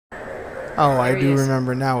Oh, I do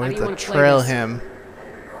remember now. We have to trail him.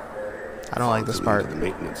 I don't like this part. The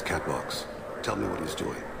maintenance catwalks. Tell me what he's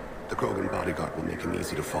doing. The Krogan bodyguard will make him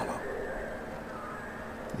easy to follow.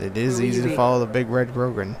 It is easy to follow the big red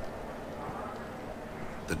Krogan.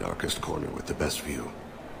 The darkest corner with the best view.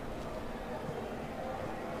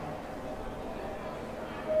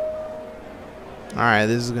 Alright,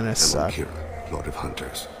 this is gonna suck. Kira, Lord of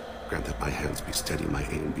Hunters. Grant that my hands be steady, my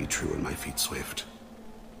aim be true, and my feet swift.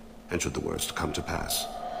 And should the worst come to pass,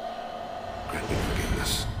 grant me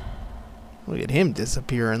forgiveness. Look at him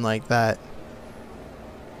disappearing like that.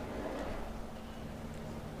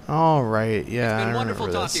 Alright, yeah, I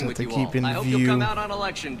remember this. Have to keep in I hope view. you'll come out on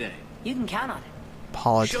election day. You can count on it.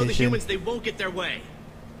 Politician. Show the humans they won't get their way.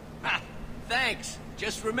 Ha! Thanks.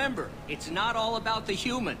 Just remember, it's not all about the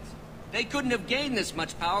humans. They couldn't have gained this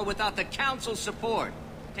much power without the Council's support.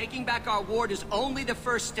 Taking back our ward is only the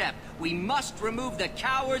first step. We must remove the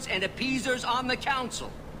cowards and appeasers on the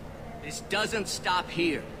Council. This doesn't stop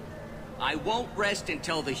here. I won't rest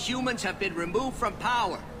until the humans have been removed from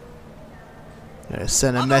power. Gotta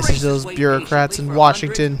send a message to those bureaucrats in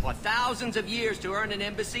Washington. Or thousands of years to earn an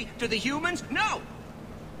embassy. To the humans, no.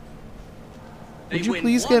 Would you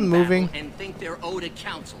please get moving? And think they're owed a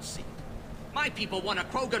council seat. My people won a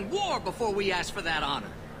Krogan war before we asked for that honor.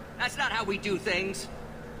 That's not how we do things.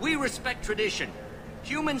 We respect tradition.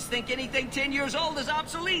 Humans think anything 10 years old is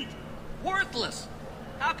obsolete, worthless.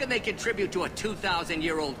 How can they contribute to a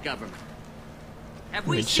 2,000-year-old government? Have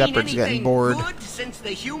we seen anything good since the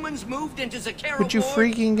humans moved into Zakara? Would you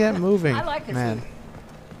freaking get moving? I like this man.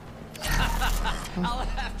 I'll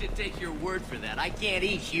have to take your word for that. I can't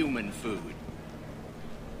eat human food.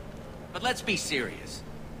 But let's be serious.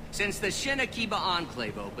 Since the Shenakiba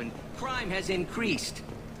Enclave opened, crime has increased.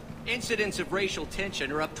 Incidents of racial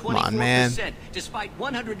tension are up 24%, despite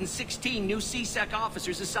 116 new CSEC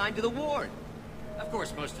officers assigned to the ward. Of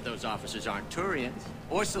course, most of those officers aren't Turians,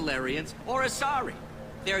 or Solarians, or Asari.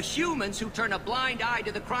 They're humans who turn a blind eye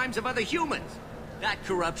to the crimes of other humans. That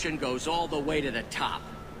corruption goes all the way to the top.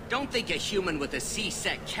 Don't think a human with a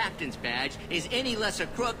CSEC captain's badge is any less a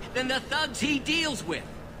crook than the thugs he deals with.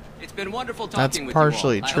 It's been wonderful talking with you all. That's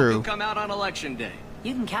partially true. I hope you come out on election day.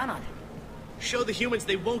 You can count on it. Show the humans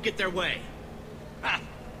they won't get their way. Ah,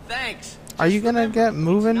 thanks. Are you gonna get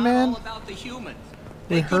moving, man? All about the humans.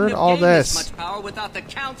 We heard all this. Much power without the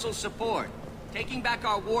council's support. Taking back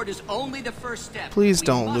our ward is only the first step. Please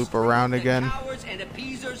don't loop around again. Cowards and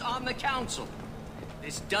appeasers on the council.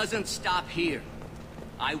 This doesn't stop here.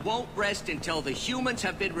 I won't rest until the humans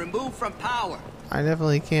have been removed from power. I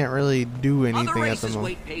definitely can't really do anything Other at the races moment.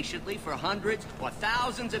 wait patiently for hundreds or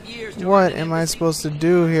thousands of years to What earn an am I embassy. supposed to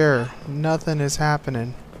do here? Nothing is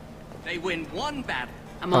happening. They win one battle.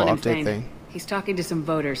 I'm on him, update Thane. thing. He's talking to some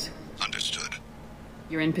voters. Understood.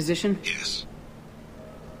 You're in position? Yes.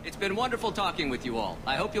 It's been wonderful talking with you all.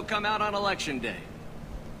 I hope you'll come out on election day.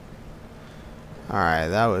 Alright,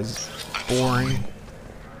 that was boring.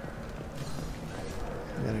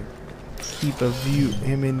 Gotta keep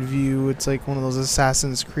him in view. It's like one of those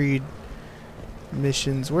Assassin's Creed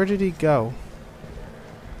missions. Where did he go?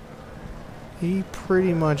 He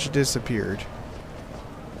pretty much disappeared.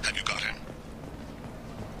 Have you got him?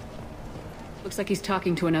 Looks like he's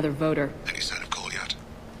talking to another voter. Any sign of Cole yet?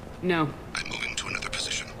 No. I'm moving to another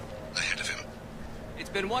position. Ahead of him. It's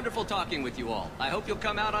been wonderful talking with you all. I hope you'll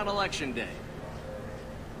come out on election day.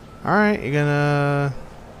 Alright, you're gonna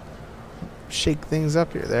shake things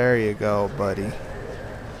up here. There you go, buddy.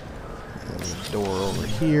 There's a door over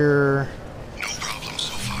here. No problem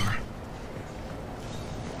so far.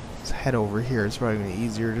 Let's head over here. It's probably gonna be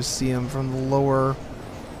easier to see him from the lower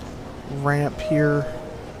ramp here.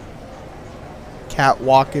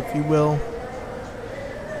 Catwalk, if you will.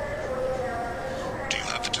 Do you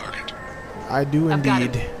have the target? I do I've got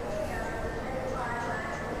indeed. it.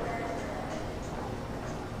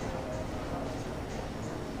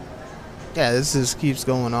 Yeah, this just keeps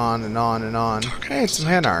going on and on and on. Hey, it's some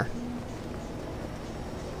Hanar.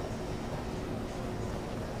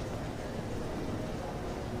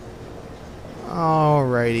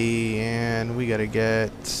 Alrighty, and we gotta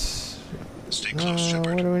get... Stay close, Shepard.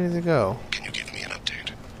 where do we need to go? Can you give me an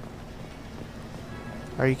update?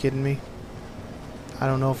 Are you kidding me? I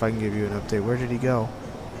don't know if I can give you an update. Where did he go?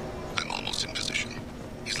 I'm almost in position.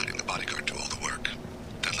 He's letting the bodyguard do all the work.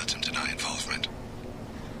 That lets him deny involvement.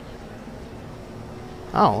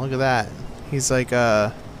 Oh, look at that. He's like,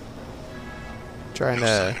 trying No to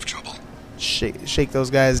sign of trouble. shake those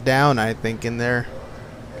guys down, I think, in there.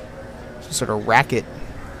 Some sort of racket.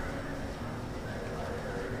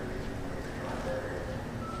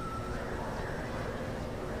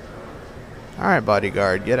 Alright,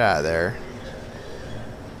 bodyguard, get out of there.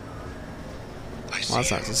 I Well, that's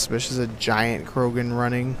see not him. suspicious. A giant Krogan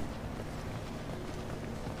running.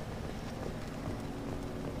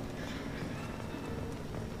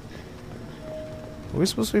 Are we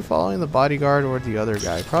supposed to be following the bodyguard or the other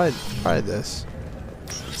guy? Probably this.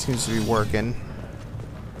 Seems to be working.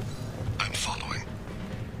 I'm following.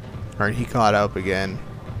 Alright, he caught up again.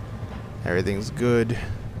 Everything's good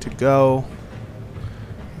to go.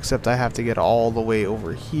 Except I have to get all the way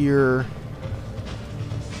over here.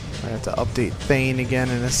 I have to update Thane again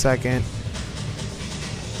in a second.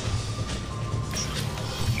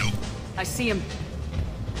 I see him.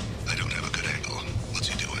 I don't have a good angle. What's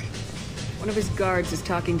he doing? One of his guards is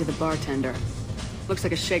talking to the bartender. Looks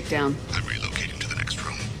like a shakedown. I'm relocating to the next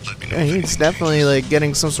room. Let me know. Yeah, if he's anything definitely changes. like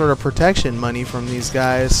getting some sort of protection money from these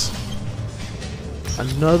guys.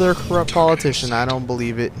 Another corrupt politician. I don't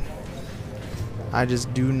believe it. I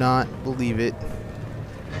just do not believe it.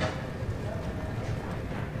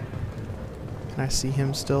 Can I see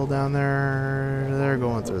him still down there? They're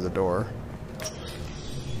going through the door.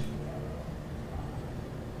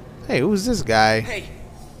 Hey, who's this guy? Hey,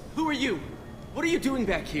 who are you? What are you doing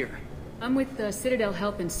back here? I'm with Citadel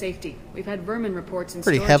Health and Safety. We've had vermin reports and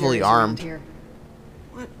Pretty storage heavily areas around armed. here.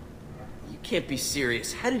 What? You can't be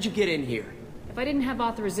serious. How did you get in here? If I didn't have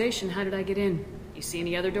authorization, how did I get in? You see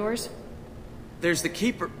any other doors? There's the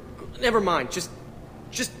keeper. Never mind. Just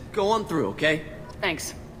go on through, okay?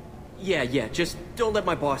 Thanks. Yeah, just don't let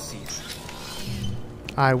my boss see you.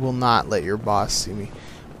 I will not let your boss see me.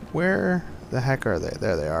 Where the heck are they?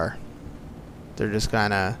 There they are. They're just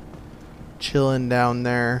kind of chilling down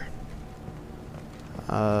there.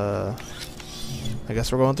 I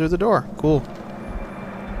guess we're going through the door. Cool.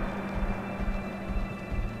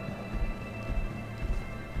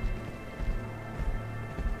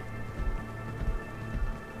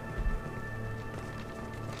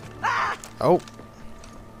 Oh.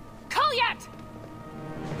 Kolyat!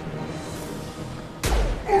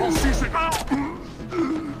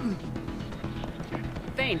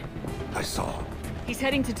 Thane, I saw. he's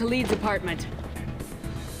heading to Talid's apartment.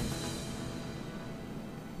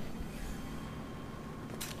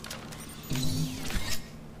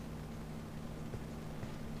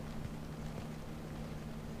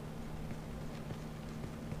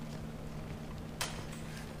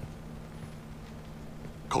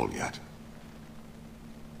 Kolyat.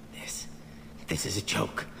 This is a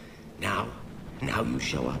joke. Now you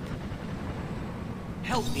show up.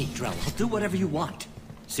 Help me, Drell. I'll do whatever you want.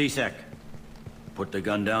 C-Sec. Put the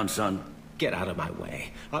gun down, son. Get out of my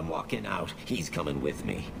way. I'm walking out. He's coming with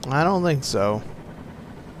me. I don't think so.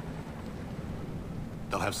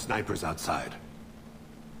 They'll have snipers outside.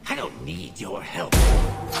 I don't need your help.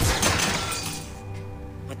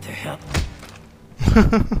 What the hell?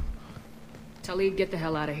 Talid, get the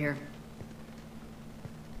hell out of here.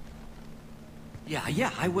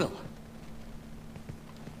 Yeah, I will.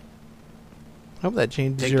 I hope that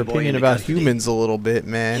changes Take your the boy opinion into about custody. humans a little bit,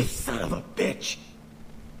 man. You son of a bitch.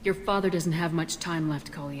 Your father doesn't have much time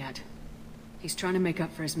left, Kolyat. He's trying to make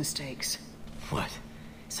up for his mistakes. What?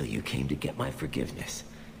 So you came to get my forgiveness?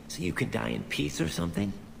 So you could die in peace or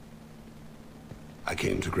something? I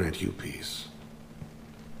came to grant you peace.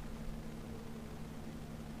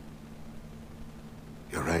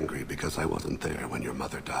 You're angry because I wasn't there when your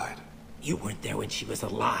mother died. You weren't there when she was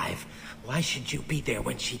alive. Why should you be there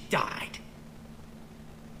when she died?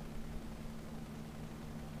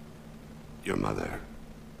 Your mother.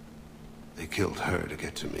 They killed her to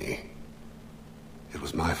get to me. It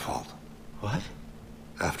was my fault. What?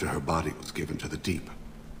 After her body was given to the deep,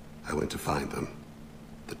 I went to find them.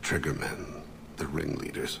 The triggermen, the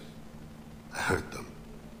ringleaders. I hurt them.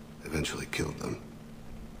 Eventually killed them.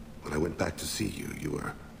 When I went back to see you, you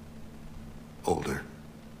were older.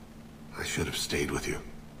 I should have stayed with you.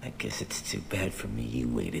 I guess it's too bad for me you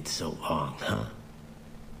waited so long, huh?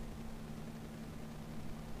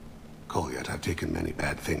 Kolyat, I've taken many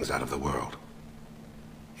bad things out of the world.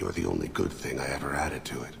 You're the only good thing I ever added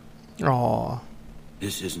to it. Aw.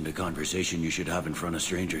 This isn't a conversation you should have in front of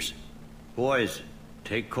strangers. Boys,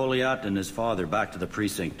 take Kolyat and his father back to the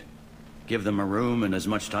precinct. Give them a room and as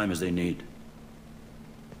much time as they need.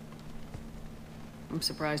 I'm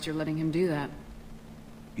surprised you're letting him do that.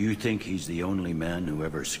 You think he's the only man who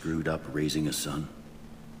ever screwed up raising a son?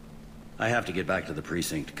 I have to get back to the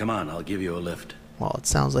precinct. Come on, I'll give you a lift. Well, it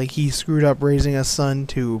sounds like he screwed up raising a son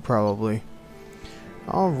too, probably.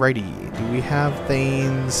 Alrighty, do we have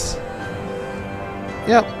Thane's?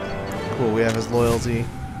 Yep. Cool, we have his loyalty.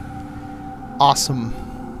 Awesome.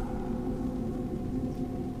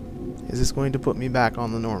 Is this going to put me back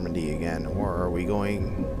on the Normandy again, or are we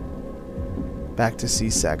going back to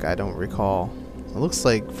C-Sec. I don't recall. It looks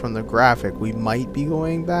like from the graphic we might be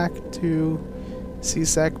going back to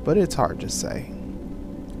C-Sec, but it's hard to say.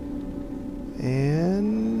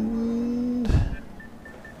 And...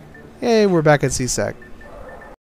 hey, we're back at C-Sec.